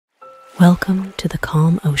Welcome to the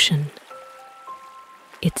calm ocean.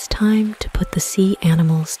 It's time to put the sea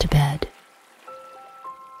animals to bed.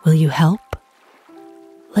 Will you help?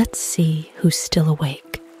 Let's see who's still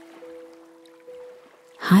awake.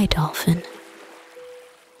 Hi, dolphin.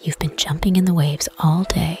 You've been jumping in the waves all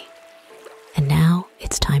day, and now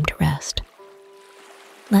it's time to rest.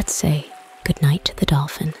 Let's say goodnight to the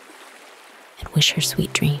dolphin and wish her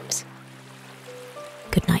sweet dreams.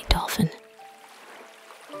 Good night, dolphin.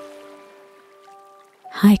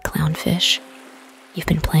 Hi, clownfish. You've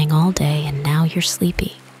been playing all day and now you're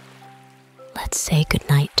sleepy. Let's say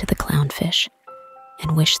goodnight to the clownfish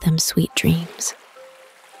and wish them sweet dreams.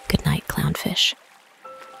 Good night, clownfish.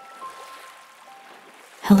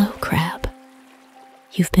 Hello, crab.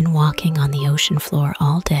 You've been walking on the ocean floor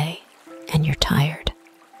all day and you're tired.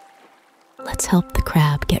 Let's help the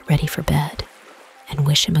crab get ready for bed and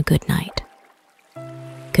wish him a good night.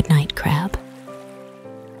 Good night, crab.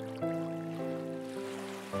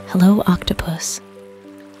 Hello, octopus.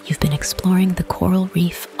 You've been exploring the coral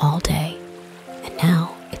reef all day, and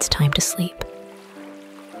now it's time to sleep.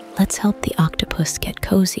 Let's help the octopus get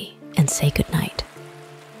cozy and say goodnight.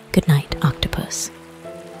 Good night, octopus.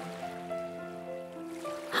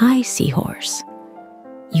 Hi, seahorse.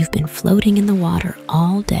 You've been floating in the water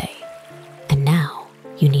all day, and now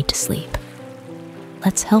you need to sleep.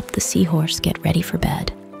 Let's help the seahorse get ready for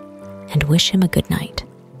bed and wish him a good night.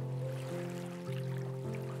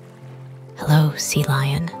 Hello, sea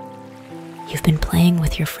lion. You've been playing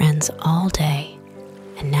with your friends all day,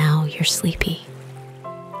 and now you're sleepy.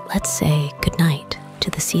 Let's say goodnight to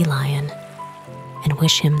the sea lion and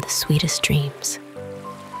wish him the sweetest dreams.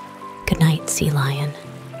 Good night, sea lion.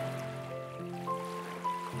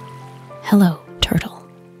 Hello, turtle.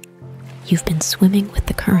 You've been swimming with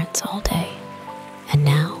the currents all day, and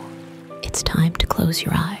now it's time to close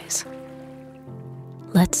your eyes.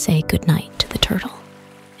 Let's say goodnight to the turtle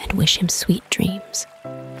and wish him sweet dreams.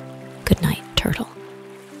 Good night, turtle.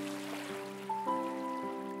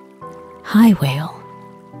 Hi, whale.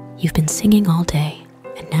 You've been singing all day,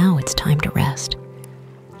 and now it's time to rest.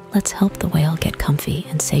 Let's help the whale get comfy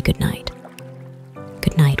and say goodnight.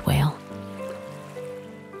 Good night, whale.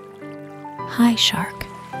 Hi, shark.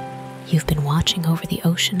 You've been watching over the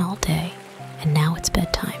ocean all day, and now it's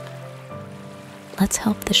bedtime. Let's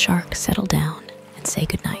help the shark settle down and say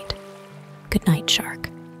goodnight. Good night, shark.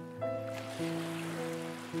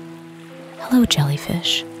 Hello,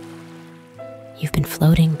 jellyfish. You've been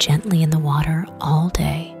floating gently in the water all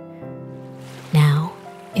day. Now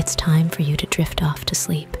it's time for you to drift off to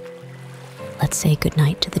sleep. Let's say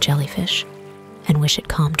goodnight to the jellyfish and wish it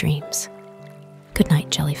calm dreams. Good night,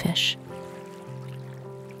 jellyfish.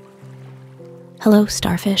 Hello,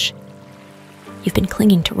 starfish. You've been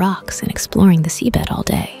clinging to rocks and exploring the seabed all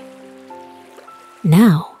day.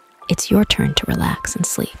 Now it's your turn to relax and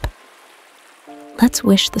sleep. Let's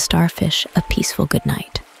wish the starfish a peaceful good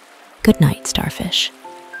night. Good night, starfish.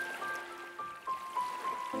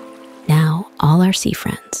 Now all our sea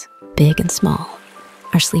friends, big and small,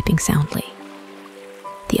 are sleeping soundly.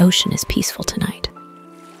 The ocean is peaceful tonight.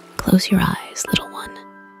 Close your eyes, little one,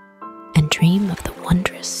 and dream of the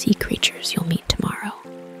wondrous sea creatures you'll meet tomorrow.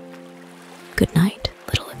 Good night,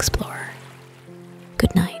 little explorer.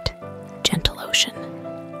 Good night, gentle ocean.